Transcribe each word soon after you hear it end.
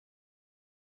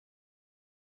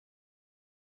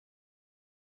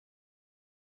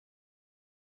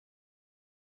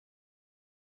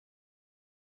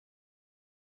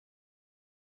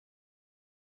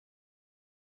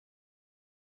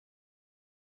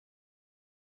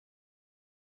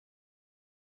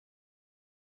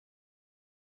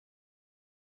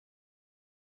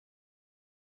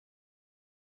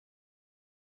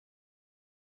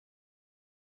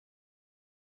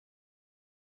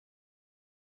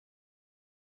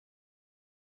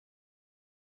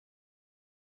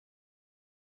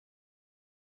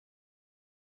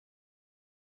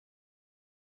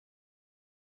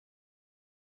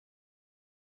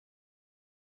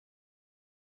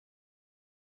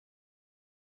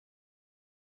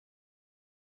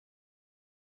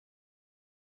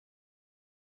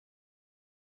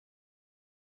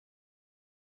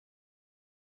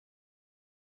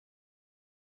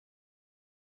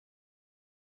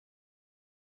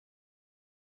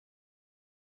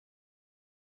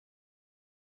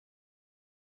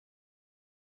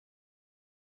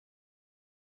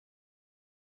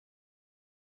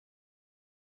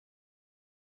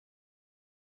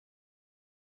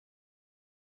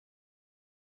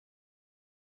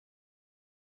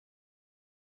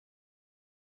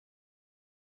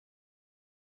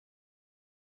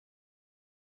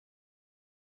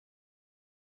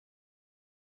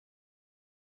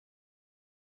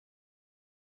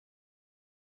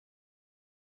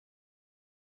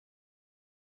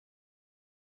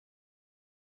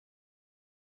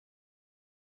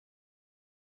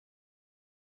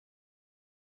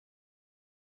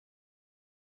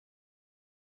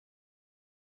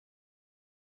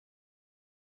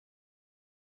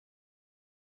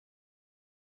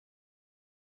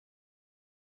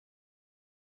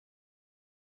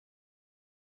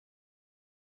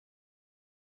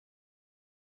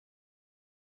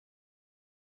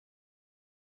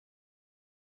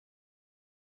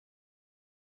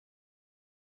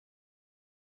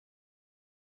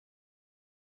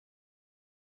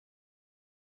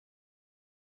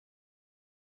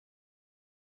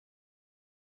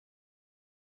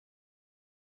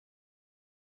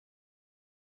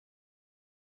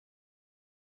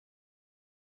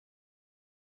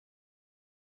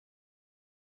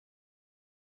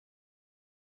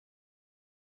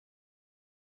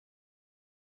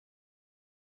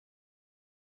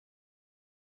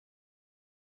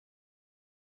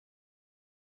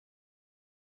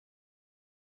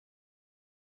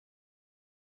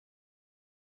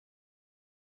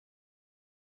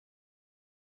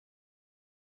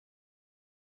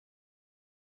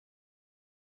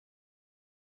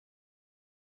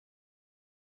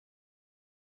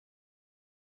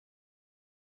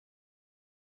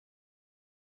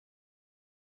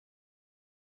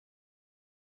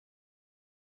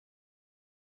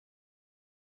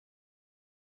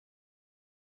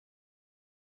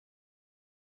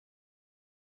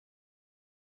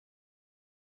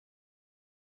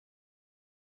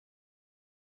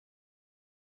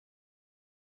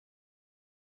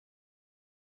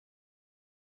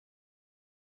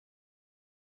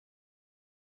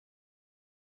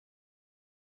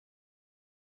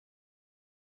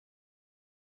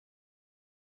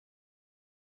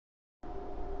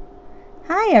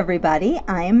Hi everybody,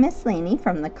 I am Miss Laney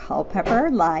from the Culpeper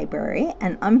Library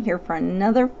and I'm here for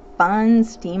another fun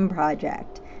STEAM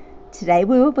project. Today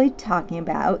we will be talking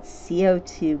about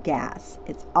CO2 gas.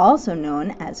 It's also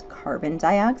known as carbon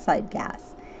dioxide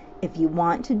gas. If you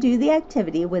want to do the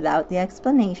activity without the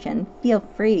explanation, feel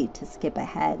free to skip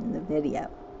ahead in the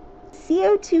video.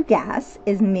 CO2 gas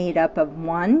is made up of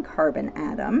one carbon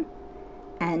atom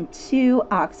and two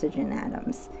oxygen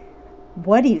atoms.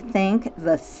 What do you think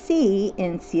the C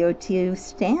in CO2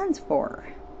 stands for?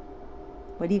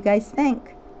 What do you guys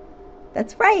think?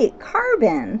 That's right,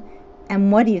 carbon.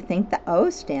 And what do you think the O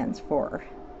stands for?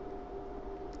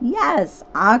 Yes,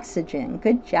 oxygen.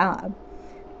 Good job.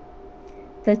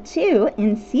 The 2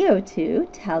 in CO2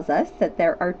 tells us that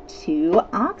there are two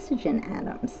oxygen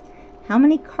atoms. How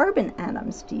many carbon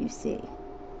atoms do you see?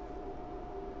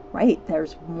 Right,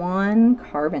 there's one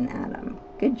carbon atom.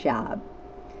 Good job.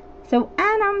 So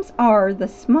atoms are the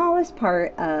smallest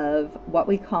part of what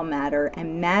we call matter,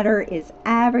 and matter is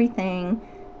everything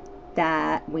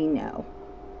that we know.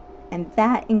 And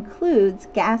that includes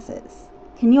gases.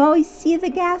 Can you always see the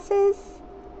gases?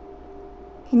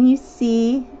 Can you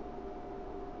see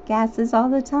gases all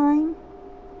the time?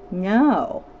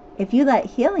 No. If you let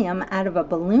helium out of a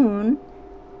balloon,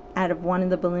 out of one of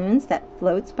the balloons that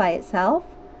floats by itself,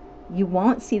 you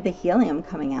won't see the helium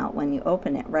coming out when you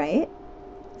open it, right?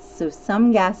 So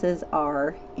some gases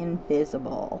are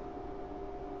invisible.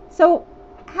 So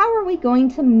how are we going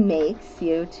to make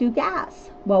CO2 gas?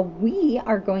 Well, we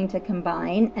are going to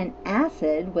combine an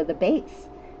acid with a base.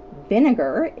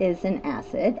 Vinegar is an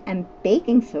acid and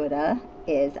baking soda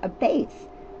is a base.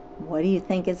 What do you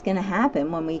think is going to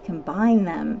happen when we combine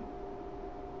them?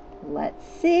 Let's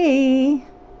see.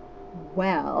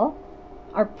 Well,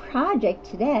 our project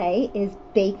today is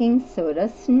baking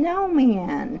soda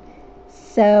snowman.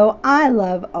 So I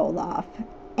love Olaf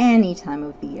any time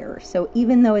of the year. So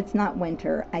even though it's not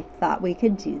winter, I thought we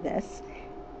could do this.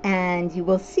 And you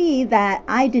will see that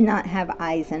I did not have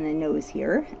eyes and a nose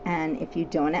here. And if you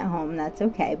don't at home, that's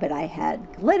okay. But I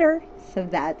had glitter, so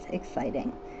that's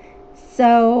exciting.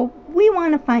 So we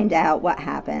want to find out what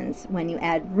happens when you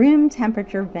add room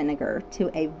temperature vinegar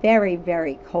to a very,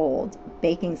 very cold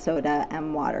baking soda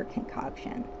and water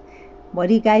concoction. What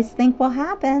do you guys think will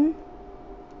happen?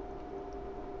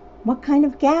 What kind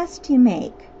of gas do you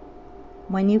make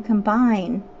when you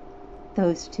combine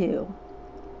those two?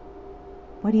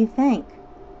 What do you think?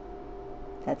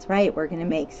 That's right, we're going to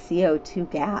make CO2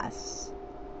 gas.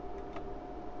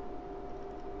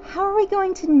 How are we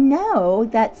going to know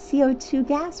that CO2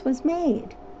 gas was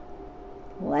made?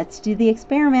 Let's do the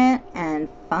experiment and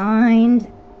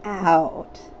find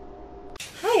out.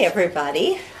 Hi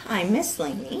everybody, I'm Miss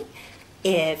Laney.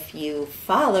 If you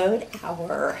followed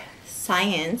our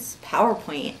science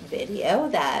PowerPoint video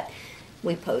that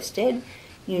we posted,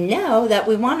 you know that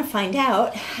we want to find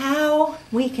out how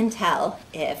we can tell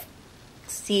if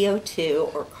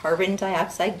CO2 or carbon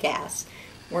dioxide gas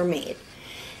were made.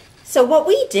 So what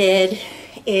we did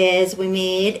is we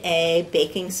made a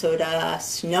baking soda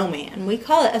snowman. We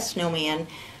call it a snowman.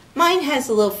 Mine has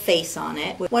a little face on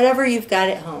it. Whatever you've got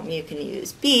at home, you can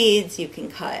use beads, you can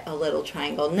cut a little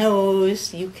triangle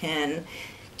nose, you can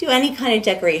do any kind of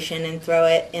decoration and throw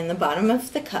it in the bottom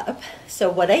of the cup. So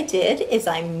what I did is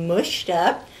I mushed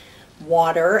up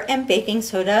water and baking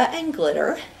soda and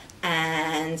glitter,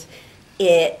 and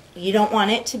you don't want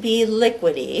it to be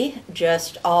liquidy,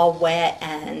 just all wet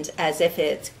and as if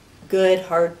it's good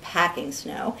hard packing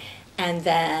snow, and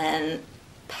then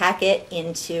pack it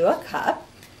into a cup.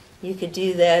 You could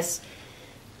do this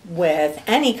with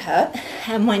any cup,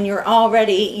 and when you're all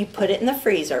ready, you put it in the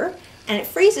freezer. And it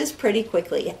freezes pretty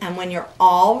quickly, and when you're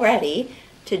all ready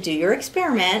to do your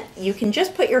experiment, you can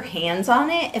just put your hands on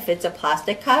it if it's a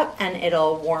plastic cup and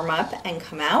it'll warm up and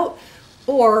come out,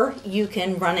 or you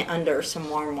can run it under some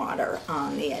warm water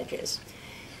on the edges.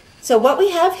 So what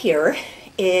we have here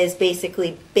is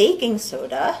basically baking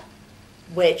soda,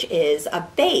 which is a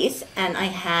base, and I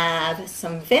have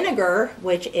some vinegar,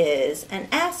 which is an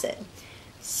acid.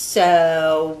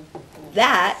 So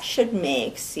that should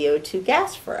make CO2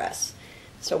 gas for us.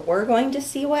 So we're going to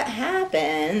see what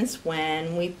happens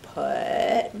when we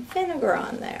put vinegar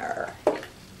on there.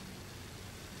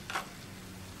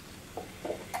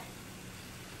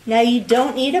 Now you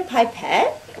don't need a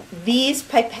pipette. These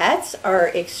pipettes are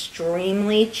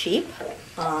extremely cheap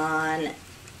on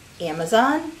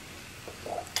Amazon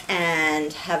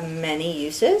and have many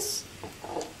uses.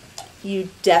 You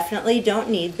definitely don't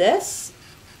need this.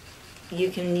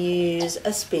 You can use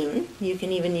a spoon. You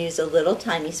can even use a little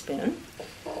tiny spoon.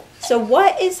 So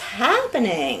what is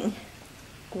happening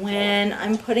when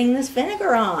I'm putting this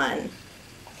vinegar on?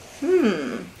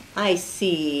 I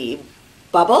see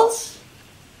bubbles,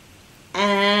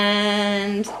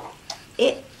 and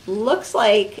it looks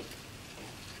like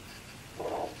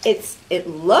it's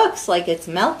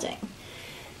melting.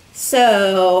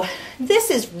 So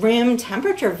this is room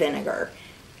temperature vinegar,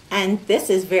 and this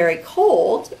is very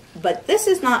cold, but this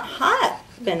is not hot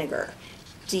vinegar.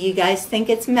 Do you guys think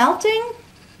it's melting?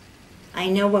 I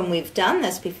know when we've done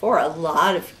this before, a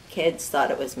lot of kids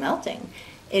thought it was melting.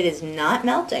 It is not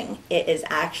melting. It is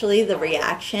actually the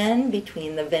reaction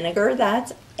between the vinegar,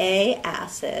 that's A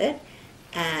acid,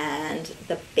 and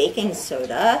the baking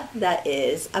soda, that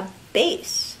is a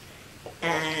base.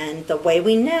 And the way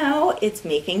we know it's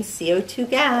making CO2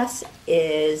 gas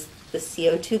is the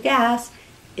CO2 gas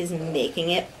is making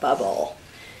it bubble.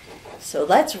 So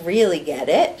let's really get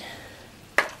it.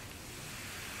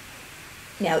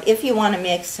 Now, if you want to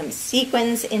mix some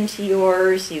sequins into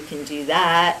yours, you can do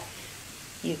that.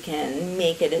 You can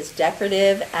make it as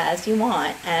decorative as you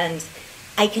want. And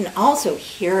I can also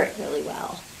hear it really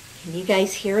well. Can you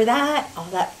guys hear that? All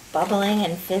that bubbling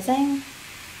and fizzing?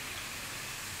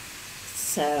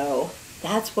 So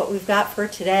that's what we've got for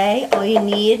today. All you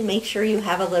need, make sure you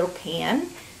have a little pan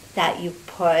that you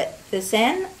put this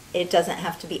in. It doesn't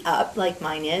have to be up like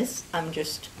mine is. I'm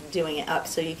just doing it up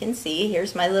so you can see.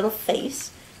 Here's my little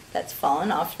face that's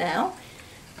fallen off now.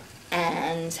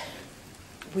 And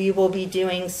we will be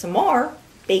doing some more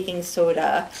baking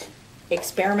soda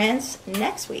experiments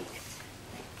next week.